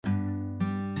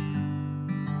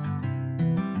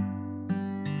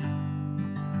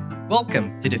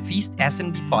Welcome to the Feast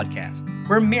SMD podcast,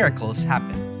 where miracles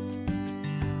happen.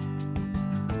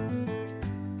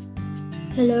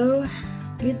 Hello,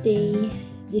 good day.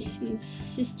 This is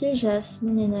Sister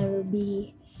Jasmine, and I will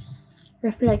be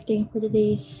reflecting for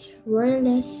today's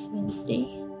Wordless Wednesday.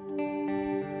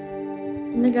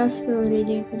 And the Gospel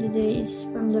reading for today is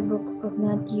from the book of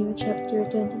Matthew, chapter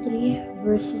 23,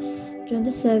 verses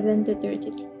 27 to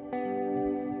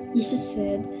 33. Jesus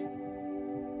said,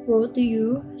 "Woe to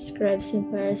you, scribes and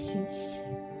Pharisees,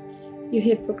 you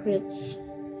hypocrites!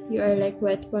 You are like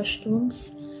whitewashed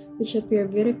tombs, which appear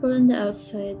beautiful on the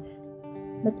outside,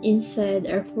 but inside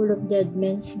are full of dead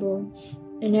men's bones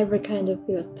and every kind of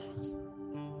filth.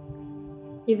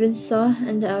 Even so,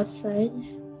 on the outside,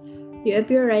 you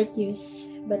appear righteous,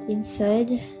 but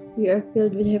inside you are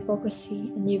filled with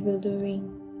hypocrisy and evil doing.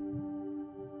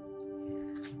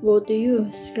 Woe to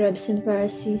you, scribes and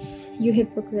Pharisees, you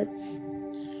hypocrites!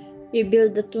 You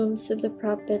build the tombs of the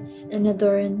prophets and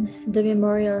adorn the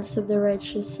memorials of the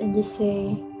righteous, and you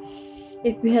say,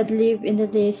 if we had lived in the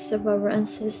days of our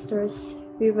ancestors,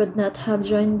 we would not have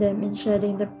joined them in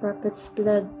shedding the prophets'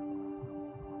 blood.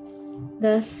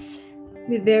 Thus,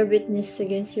 we bear witness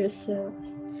against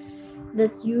yourselves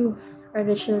that you are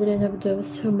the children of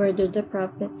those who murdered the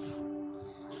prophets.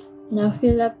 Now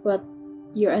fill up what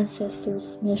your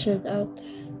ancestors measured out."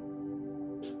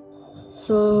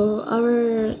 So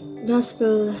our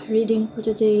gospel reading for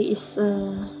today is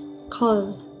a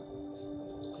call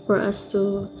for us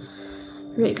to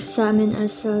re-examine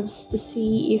ourselves to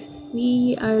see if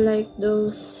we are like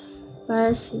those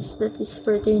Pharisees that is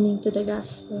pertaining to the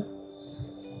gospel.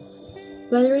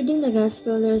 While reading the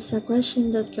gospel, there's a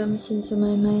question that comes into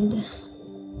my mind.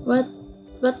 What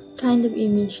kind of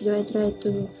image do I try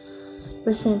to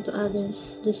present to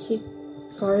others? Does it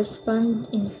correspond,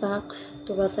 in fact,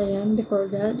 to what I am before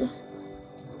God?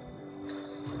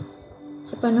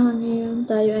 Sa panahon ngayon,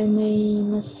 tayo ay may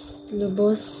mas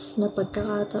lubos na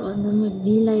pagkakataon na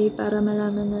magdilay para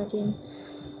malaman natin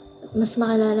at mas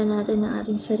makilala natin ang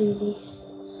ating sarili.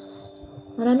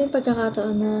 Maraming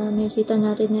pagkakataon na makikita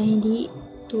natin na hindi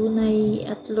tunay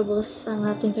at lubos ang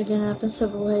ating kaganapan sa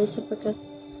buhay sapagkat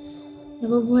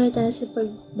nabubuhay tayo sa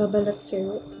pagbabalat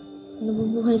kayo.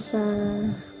 Nabubuhay sa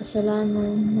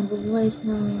kasalanan, nabubuhay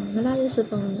ng malayo sa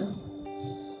Panginoon.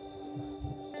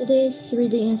 Today's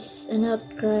reading is an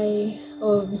outcry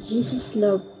of Jesus'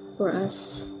 love for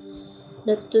us,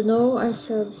 that to know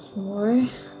ourselves more,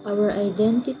 our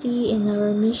identity and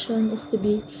our mission is to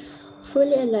be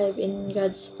fully alive in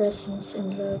God's presence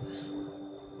and love.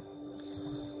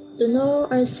 To know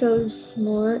ourselves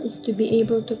more is to be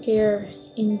able to care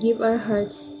and give our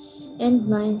hearts and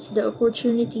minds the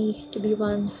opportunity to be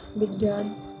one with God.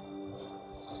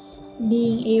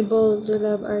 Being able to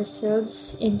love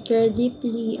ourselves and care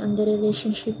deeply on the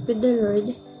relationship with the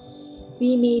Lord,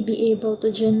 we may be able to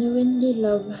genuinely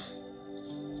love,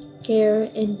 care,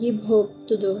 and give hope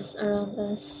to those around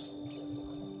us.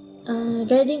 A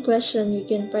guiding question we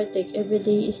can partake every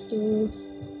day is to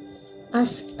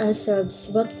ask ourselves,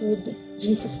 what would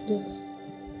Jesus do?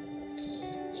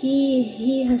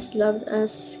 He has loved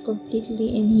us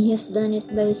completely, and He has done it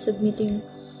by submitting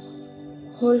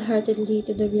wholeheartedly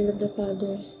to the will of the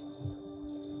Father.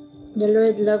 The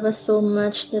Lord loves us so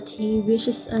much that He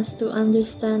wishes us to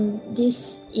understand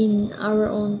this in our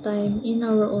own time, in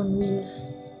our own will.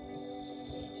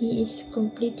 He is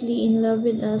completely in love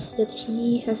with us, that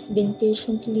He has been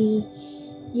patiently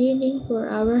yearning for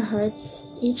our hearts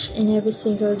each and every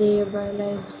single day of our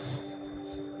lives.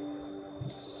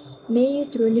 May you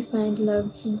truly find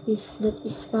love and peace that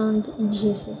is found in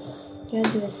Jesus. God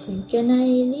bless you. Can I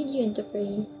lead you into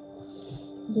prayer?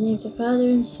 In the name of the Father,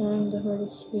 and Son, and the Holy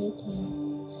Spirit.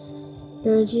 Amen.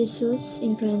 Lord Jesus,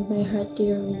 incline my heart to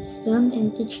your wisdom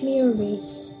and teach me your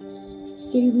ways.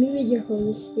 Fill me with your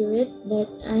Holy Spirit,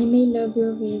 that I may love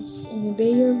your ways and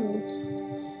obey your words.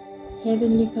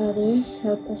 Heavenly Father,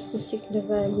 help us to seek the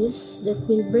values that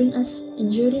will bring us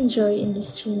enduring joy in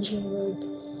this changing world.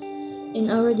 In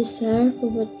our desire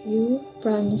for what you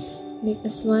promise, make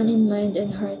us one in mind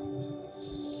and heart.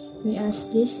 We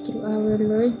ask this through our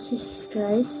Lord Jesus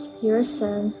Christ, your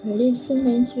Son, who lives and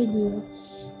reigns with you,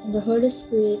 and the Holy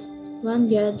Spirit,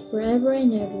 one God, forever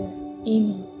and ever.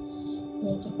 Amen.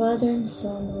 In the Father, and the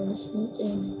Son, and the Holy Spirit.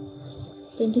 Amen.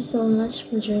 Thank you so much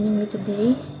for joining me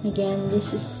today. Again,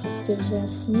 this is Sister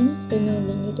Jasmine,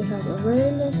 reminding you to have a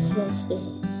Wordless Wednesday.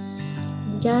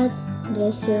 And God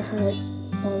bless your heart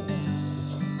always.